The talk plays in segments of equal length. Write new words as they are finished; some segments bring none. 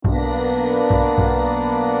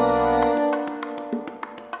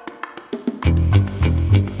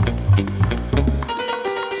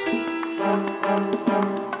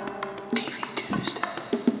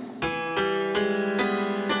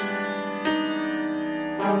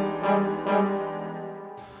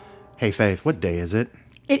Hey, Faith, what day is it?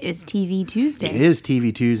 It is TV Tuesday. It is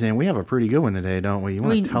TV Tuesday, and we have a pretty good one today, don't we? You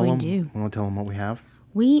want We to tell them? do. You want to tell them what we have?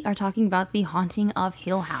 We are talking about The Haunting of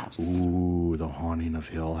Hill House. Ooh, The Haunting of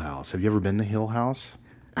Hill House. Have you ever been to Hill House?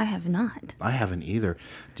 I have not. I haven't either.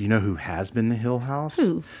 Do you know who has been to Hill House?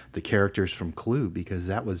 Who? The characters from Clue, because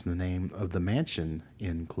that was the name of the mansion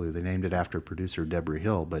in Clue. They named it after producer Deborah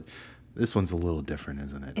Hill, but this one's a little different,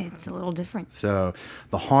 isn't it? It's a little different. So,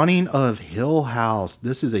 The Haunting of Hill House.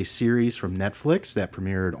 This is a series from Netflix that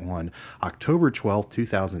premiered on October 12th,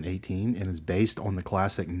 2018, and is based on the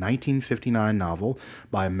classic 1959 novel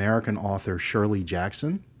by American author Shirley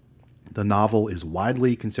Jackson. The novel is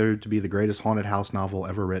widely considered to be the greatest haunted house novel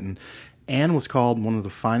ever written and was called one of the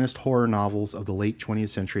finest horror novels of the late 20th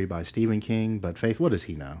century by Stephen King. But Faith, what does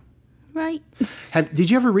he know? Right. Did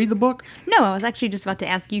you ever read the book? No, I was actually just about to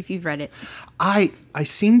ask you if you've read it. I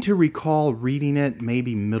seem to recall reading it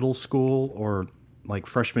maybe middle school or like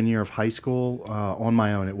freshman year of high school on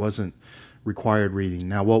my own. It wasn't required reading.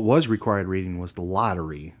 Now, what was required reading was The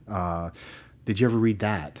Lottery. Did you ever read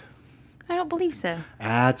that? I don't believe so.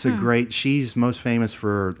 That's a great. She's most famous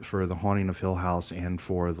for The Haunting of Hill House and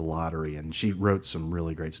for The Lottery, and she wrote some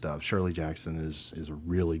really great stuff. Shirley Jackson is a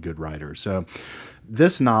really good writer. So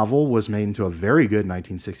this novel was made into a very good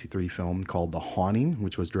 1963 film called The Haunting,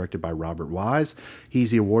 which was directed by Robert Wise.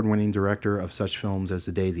 He's the award-winning director of such films as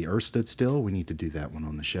The Day the Earth Stood Still. We need to do that one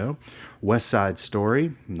on the show. West Side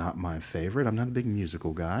Story, not my favorite. I'm not a big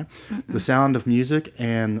musical guy. The Sound of Music,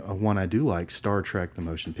 and one I do like, Star Trek: The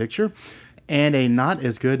Motion Picture. And a not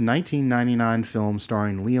as good 1999 film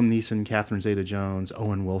starring Liam Neeson, Catherine Zeta-Jones,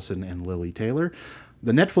 Owen Wilson, and Lily Taylor.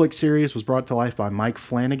 The Netflix series was brought to life by Mike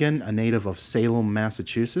Flanagan, a native of Salem,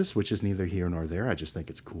 Massachusetts, which is neither here nor there. I just think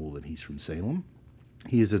it's cool that he's from Salem.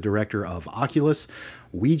 He is a director of Oculus,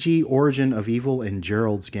 Ouija, Origin of Evil, and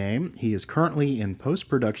Gerald's Game. He is currently in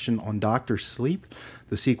post-production on Dr. Sleep,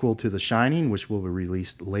 the sequel to The Shining, which will be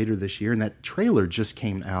released later this year. And that trailer just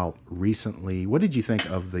came out recently. What did you think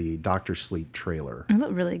of the Dr. Sleep trailer? It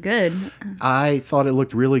looked really good. I thought it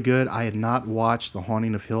looked really good. I had not watched The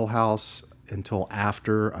Haunting of Hill House until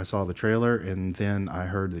after I saw the trailer, and then I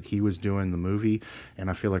heard that he was doing the movie, and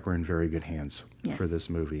I feel like we're in very good hands for this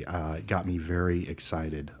movie. It got me very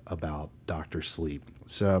excited about Dr. Sleep.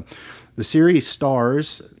 So the series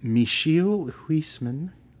stars Michiel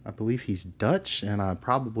Huisman. I believe he's Dutch, and I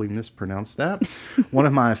probably mispronounced that. One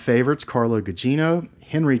of my favorites, Carlo Gugino,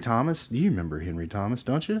 Henry Thomas. You remember Henry Thomas,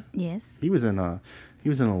 don't you? Yes. He was in a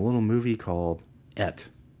little movie called Et.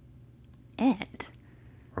 Et?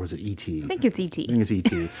 Or was it E.T.? I think it's E.T. I think it's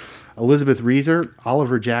E.T. Elizabeth Reeser,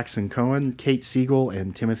 Oliver Jackson Cohen, Kate Siegel,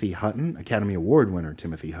 and Timothy Hutton. Academy Award winner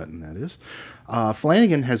Timothy Hutton, that is.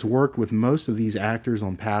 Flanagan has worked with most of these actors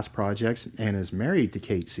on past projects and is married to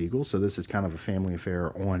Kate Siegel, so this is kind of a family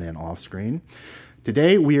affair on and off screen.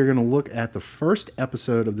 Today, we are going to look at the first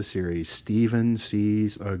episode of the series, Stephen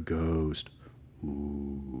Sees a Ghost.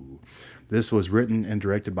 Ooh. This was written and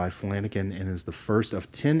directed by Flanagan and is the first of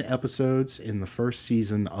 10 episodes in the first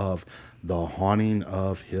season of The Haunting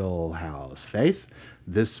of Hill House. Faith,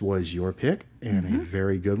 this was your pick and a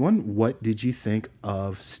very good one. What did you think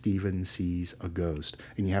of Stephen Sees a Ghost?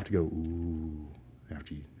 And you have to go, ooh,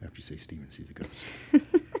 after you say Stephen Sees a Ghost.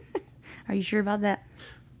 Are you sure about that?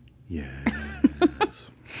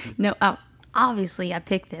 Yes. No, obviously I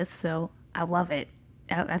picked this, so I love it.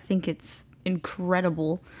 I think it's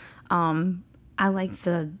incredible. I like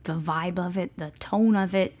the vibe of it, the tone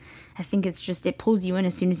of it. I think it's just, it pulls you in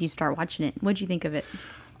as soon as you start watching it. What'd you think of it?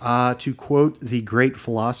 To quote the great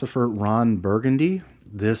philosopher Ron Burgundy,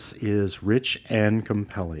 this is rich and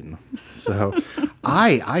compelling. So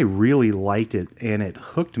I really liked it, and it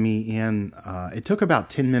hooked me in. It took about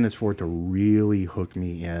 10 minutes for it to really hook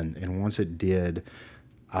me in, and once it did,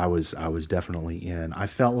 I was definitely in. I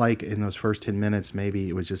felt like in those first 10 minutes, maybe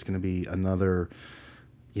it was just going to be another,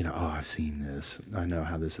 I've seen this. I know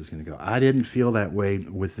how this is going to go. I didn't feel that way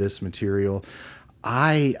with this material.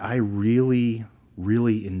 I really,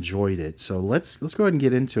 really enjoyed it. So let's go ahead and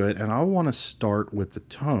get into it. And I want to start with the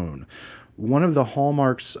tone. One of the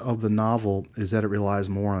hallmarks of the novel is that it relies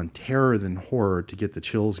more on terror than horror to get the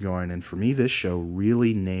chills going. And for me, this show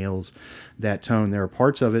really nails that tone. There are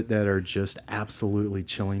parts of it that are just absolutely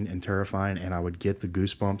chilling and terrifying, and I would get the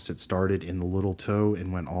goosebumps that started in the little toe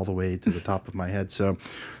and went all the way to the top of my head. So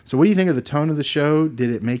what do you think of the tone of the show? Did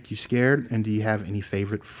it make you scared? And do you have any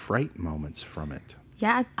favorite fright moments from it?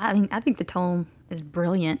 Yeah, I mean, I think the tone is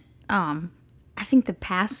brilliant. I think the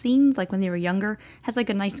past scenes, like when they were younger, has like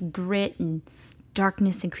a nice grit and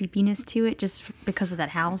darkness and creepiness to it just because of that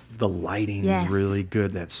house. The lighting is really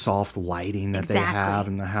good. That soft lighting that they have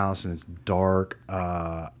in the house, and it's dark.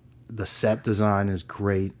 The set design is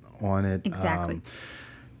great on it. Exactly.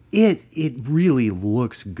 It really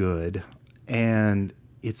looks good, and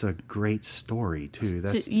it's a great story too.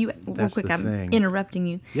 So you real That's quick, the I'm thing. interrupting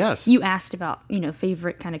you. Yes. You asked about,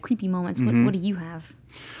 favorite kind of creepy moments. What do you have?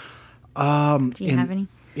 Do you have any?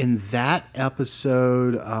 In that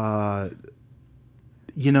episode, of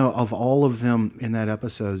all of them in that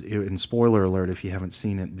episode, and spoiler alert if you haven't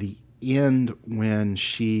seen it, the end when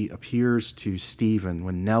she appears to Stephen,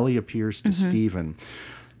 when Nellie appears to Stephen,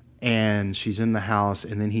 and she's in the house,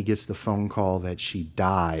 and then he gets the phone call that she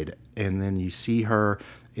died, and then you see her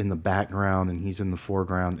in the background and he's in the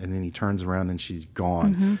foreground, and then he turns around and she's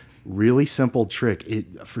gone. Really simple trick.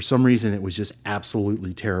 For some reason it was just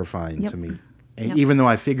absolutely terrifying to me. And even though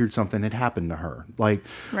I figured something had happened to her, Right.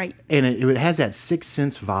 and it has that Sixth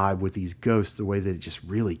Sense vibe with these ghosts, the way that it just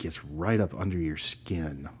really gets right up under your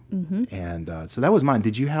skin. And so that was mine.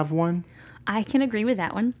 Did you have one? I can agree with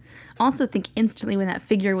that one. Also think instantly when that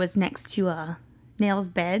figure was next to Nail's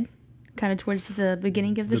bed, kind of towards the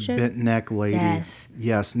beginning of the show. The bent neck lady.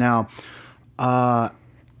 Yes. Now, I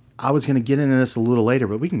was going to get into this a little later,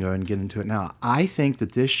 but we can go ahead and get into it now. I think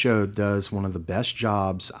that this show does one of the best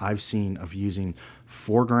jobs I've seen of using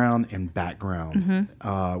foreground and background.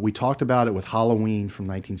 We talked about it with Halloween from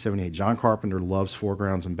 1978. John Carpenter loves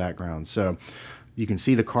foregrounds and backgrounds. So you can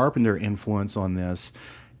see the Carpenter influence on this.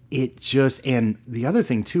 And the other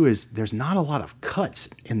thing too is there's not a lot of cuts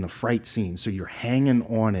in the fright scene. So you're hanging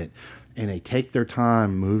on it, and they take their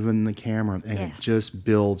time moving the camera, and it just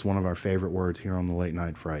builds one of our favorite words here on the Late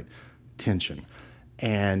Night Fright, tension.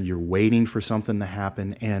 And you're waiting for something to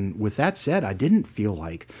happen. And with that said, I didn't feel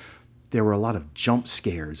like there were a lot of jump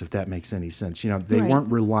scares, if that makes any sense. They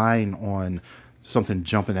weren't relying on something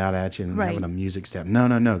jumping out at you and having a music step. No.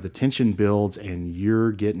 The tension builds, and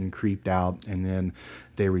you're getting creeped out, and then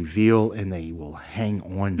they reveal, and they will hang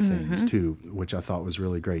on things too, which I thought was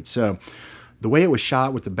really great. So the way it was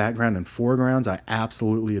shot with the background and foregrounds, I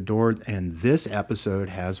absolutely adored. And this episode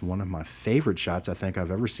has one of my favorite shots I think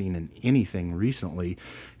I've ever seen in anything recently.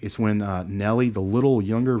 It's when Nellie, the little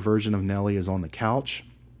younger version of Nellie, is on the couch,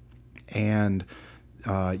 and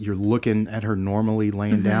you're looking at her normally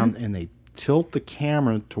laying down, and they tilt the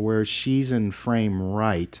camera to where she's in frame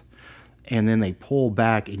right, and then they pull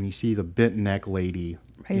back, and you see the bent neck lady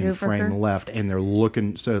in frame left, and they're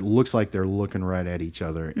looking, so it looks like they're looking right at each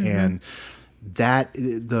other. And that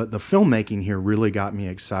the filmmaking here really got me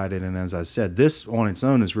excited. And as I said, this on its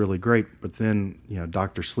own is really great, but then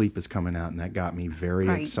Dr. Sleep is coming out, and that got me very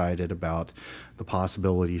excited about the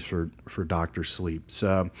possibilities for Dr. Sleep.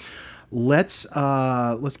 So let's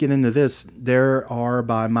get into this. There are,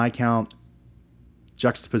 by my count,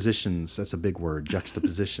 juxtapositions. That's a big word.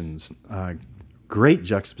 Juxtapositions. Great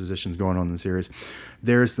juxtapositions going on in the series.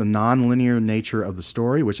 There's the nonlinear nature of the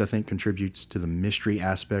story, which I think contributes to the mystery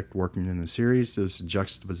aspect working in the series. There's a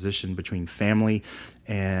juxtaposition between family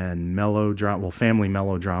and melodrama, family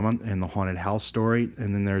melodrama and the haunted house story.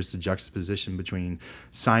 And then there's the juxtaposition between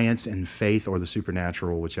science and faith, or the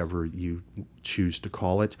supernatural, whichever you choose to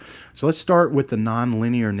call it. So let's start with the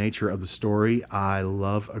nonlinear nature of the story. I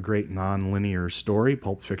love a great nonlinear story.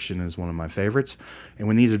 Pulp Fiction is one of my favorites. And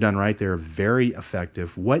when these are done right, they're very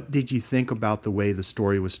effective. What did you think about the way the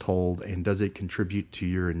story was told, and does it contribute to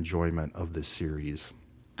your enjoyment of this series?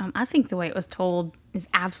 I think the way it was told is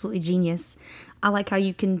absolutely genius. I like how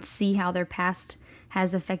you can see how their past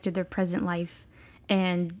has affected their present life,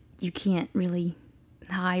 and you can't really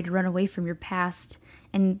hide, run away from your past.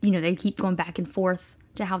 And, they keep going back and forth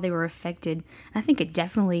to how they were affected. And I think it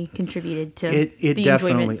definitely contributed to the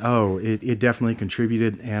enjoyment. It definitely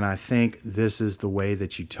contributed. And I think this is the way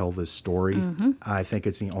that you tell this story. I think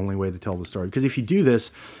it's the only way to tell the story. Because if you do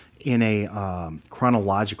this in a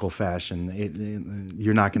chronological fashion,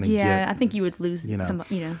 you're not going to get... Yeah, I think you would lose some,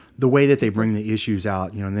 the way that they bring the issues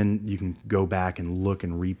out, and then you can go back and look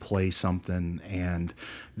and replay something, and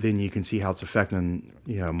then you can see how it's affecting,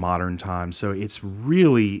 modern times. So it's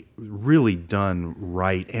really, really done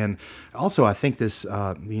right. And also, I think this,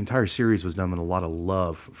 the entire series was done with a lot of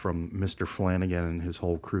love from Mr. Flanagan and his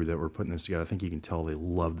whole crew that were putting this together. I think you can tell they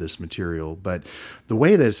love this material. But the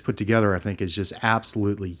way that it's put together, I think, is just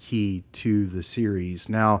absolutely key to the series.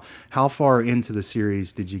 Now, how far into the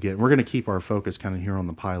series did you get? We're going to keep our focus kind of here on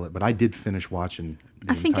the pilot, but I did finish watching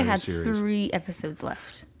the I think I entire had series. 3 episodes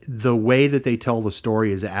left. The way that they tell the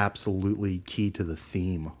story is absolutely key to the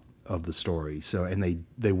theme of the story. So, and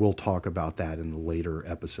they will talk about that in the later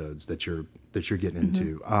episodes that you're getting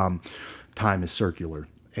into. Time is circular,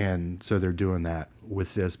 and so they're doing that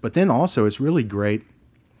with this. But then also, it's really great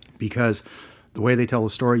because the way they tell the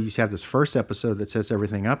story, you have this first episode that sets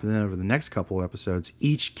everything up, and then over the next couple of episodes,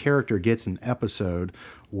 each character gets an episode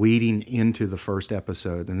leading into the first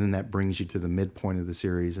episode, and then that brings you to the midpoint of the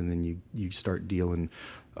series, and then you start dealing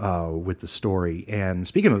with the story. And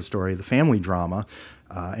speaking of the story, the family drama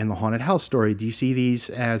and the haunted house story, do you see these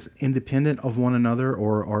as independent of one another,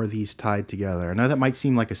 or are these tied together? I know that might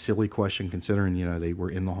seem like a silly question considering, they were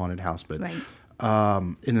in the haunted house, but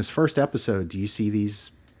Right. in this first episode, do you see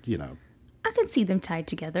these, I could see them tied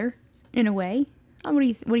together in a way. What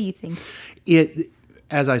do you think? It,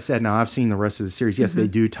 as I said, now I've seen the rest of the series. Yes, they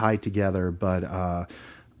do tie together, but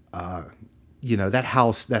that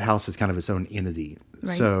house is kind of its own entity. Right.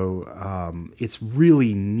 So it's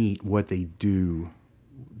really neat what they do,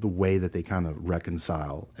 the way that they kind of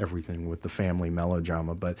reconcile everything with the family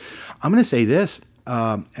melodrama. But I'm going to say this,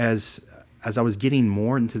 as I was getting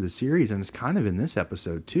more into the series, and it's kind of in this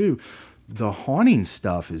episode too, the haunting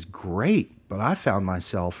stuff is great, but I found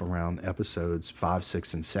myself around episodes 5,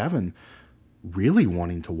 6, and 7 really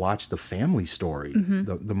wanting to watch the family story,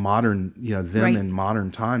 the modern, them Right. in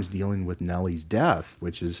modern times dealing with Nellie's death,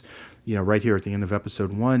 which is, right here at the end of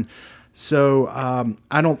episode 1. So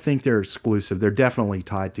I don't think they're exclusive. They're definitely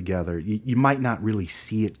tied together. You might not really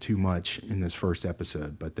see it too much in this first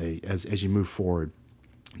episode, but as you move forward,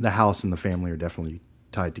 the house and the family are definitely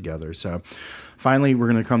tied together. So finally, we're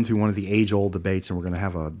going to come to one of the age-old debates, and we're going to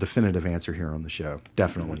have a definitive answer here on the show.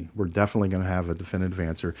 Definitely. We're definitely going to have a definitive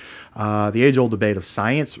answer. The age-old debate of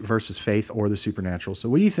science versus faith or the supernatural. So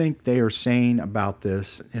what do you think they are saying about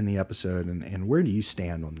this in the episode, and where do you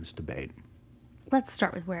stand on this debate? Let's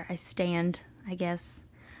start with where I stand, I guess.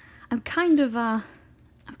 I'm kind of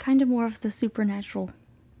more of the supernatural.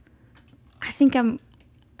 I think I'm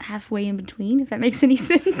halfway in between, if that makes any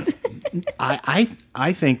sense.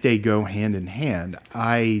 I think they go hand in hand.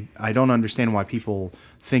 I don't understand why people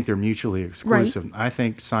think they're mutually exclusive. Right. I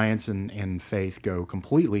think science and faith go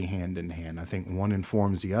completely hand in hand. I think one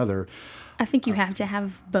informs the other. I think you have to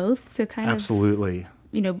have both to kind Absolutely.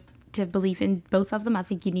 of, to believe in both of them. I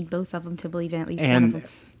think you need both of them to believe in at least one And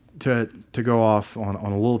of them. to go off on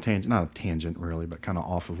a little tangent, not a tangent really, but kind of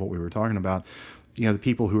off of what we were talking about, the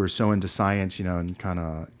people who are so into science, and kind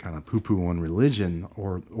of poo-poo on religion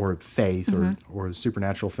or faith or the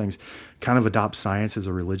supernatural things, kind of adopt science as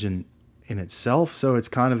a religion in itself. So it's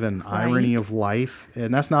kind of an irony of life,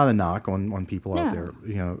 and that's not a knock on people out there,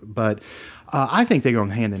 But I think they go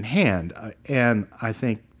hand in hand, and I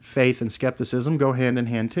think faith and skepticism go hand in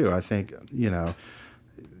hand too. I think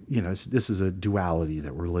this is a duality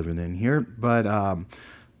that we're living in here, but.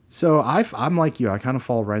 So I'm like you. I kind of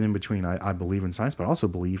fall right in between. I believe in science, but I also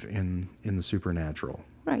believe in the supernatural.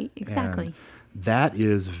 Right, exactly. And that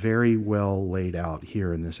is very well laid out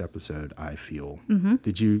here in this episode, I feel. Mm-hmm.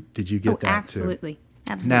 Did you get that absolutely. too?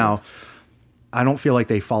 Absolutely. Now, I don't feel like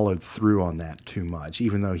they followed through on that too much,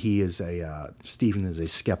 even though Stephen is a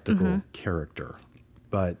skeptical character.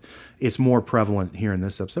 But it's more prevalent here in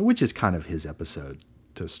this episode, which is kind of his episode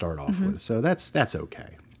to start off with. So that's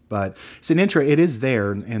okay. But it's an intro. It is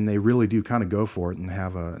there, and they really do kind of go for it and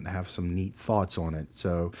have some neat thoughts on it.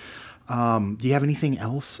 So, do you have anything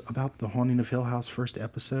else about The Haunting of Hill House first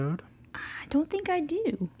episode? I don't think I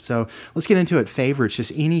do. So let's get into it. Favorites,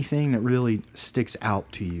 just anything that really sticks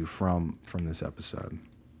out to you from this episode.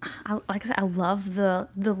 Like I said, I love the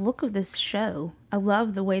look of this show. I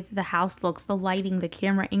love the way that the house looks, the lighting, the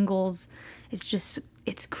camera angles.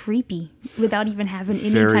 It's creepy without even having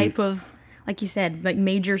any type of, like you said, like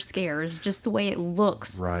major scares. Just the way it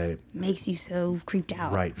looks makes you so creeped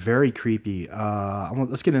out. Right, very creepy.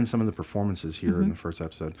 Let's get into some of the performances here in the first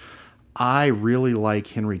episode. I really like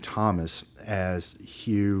Henry Thomas as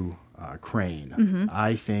Hugh Crane.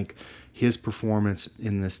 I think his performance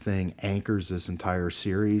in this thing anchors this entire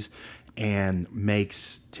series and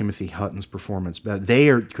makes Timothy Hutton's performance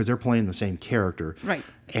better. Because they're playing the same character. Right.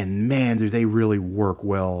 And man, do they really work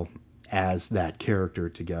well as that character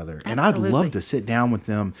together. Absolutely. And I'd love to sit down with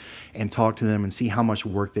them and talk to them and see how much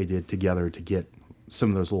work they did together to get some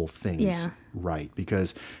of those little things right.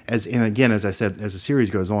 Because as I said, as the series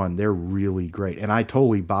goes on, they're really great. And I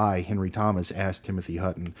totally buy Henry Thomas as Timothy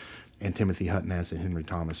Hutton and Timothy Hutton as a Henry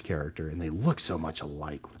Thomas character. And they look so much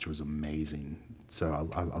alike, which was amazing. So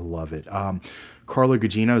I love it. Carla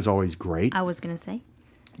Gugino is always great. I was going to say.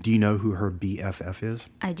 Do you know who her BFF is?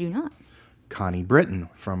 I do not. Connie Britton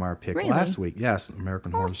from our pick last week. Yes,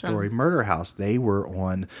 American Horror Story Murder House. They were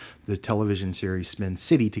on the television series Spin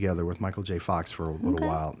City together with Michael J. Fox for a little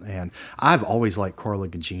while. And I've always liked Carla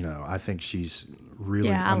Gugino. I think she's really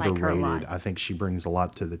underrated. I like her a lot. I think she brings a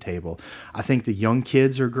lot to the table. I think the young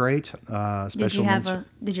kids are great. Did you have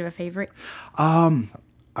a favorite?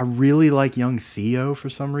 I really like young Theo for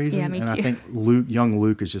some reason. Yeah, me and too. I think young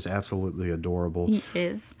Luke is just absolutely adorable. He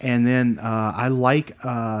is. And then I like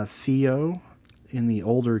Theo in the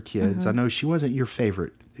older kids. I know she wasn't your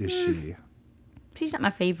favorite, is she? She's not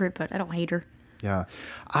my favorite, but I don't hate her. Yeah.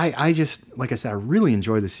 I just, like I said, I really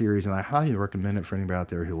enjoy the series, and I highly recommend it for anybody out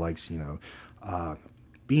there who likes,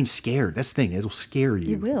 being scared. That's the thing. It'll scare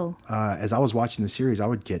you. It will. As I was watching the series, I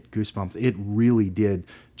would get goosebumps. It really did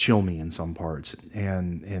chill me in some parts.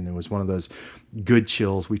 And it was one of those good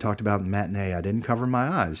chills we talked about in Matinee. I didn't cover my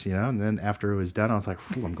eyes, and then after it was done, I was like,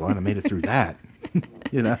 I'm glad I made it through that,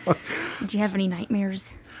 Did you have any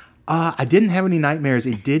nightmares? I didn't have any nightmares.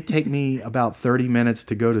 It did take me about 30 minutes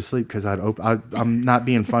to go to sleep because I'm not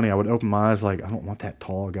being funny. I would open my eyes like, I don't want that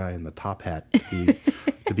tall guy in the top hat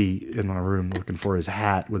to be in my room looking for his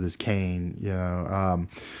hat with his cane,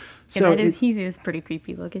 So He is pretty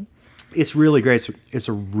creepy looking. it's really great. It's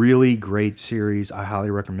a really great series. I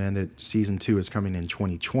highly recommend it. Season 2 is coming in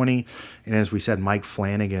 2020. And as we said, Mike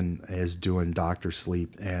Flanagan is doing Dr.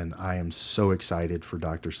 Sleep. And I am so excited for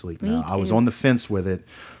Dr. Sleep now. I was too. on the fence with it.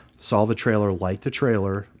 Saw the trailer, liked the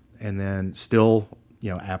trailer, and then still,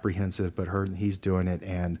 apprehensive, but heard he's doing it,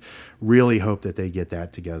 and really hope that they get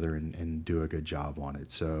that together and do a good job on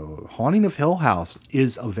it. So, Haunting of Hill House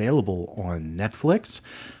is available on Netflix.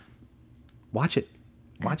 Watch it.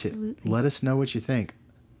 Absolutely. Let us know what you think.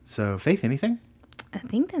 So, Faith, anything? I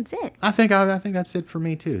think that's it. I think that's it for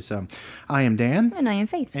me too. So, I am Dan, And I am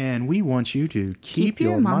Faith. and we want you to keep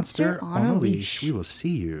your monster on a leash. We will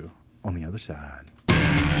see you on the other side.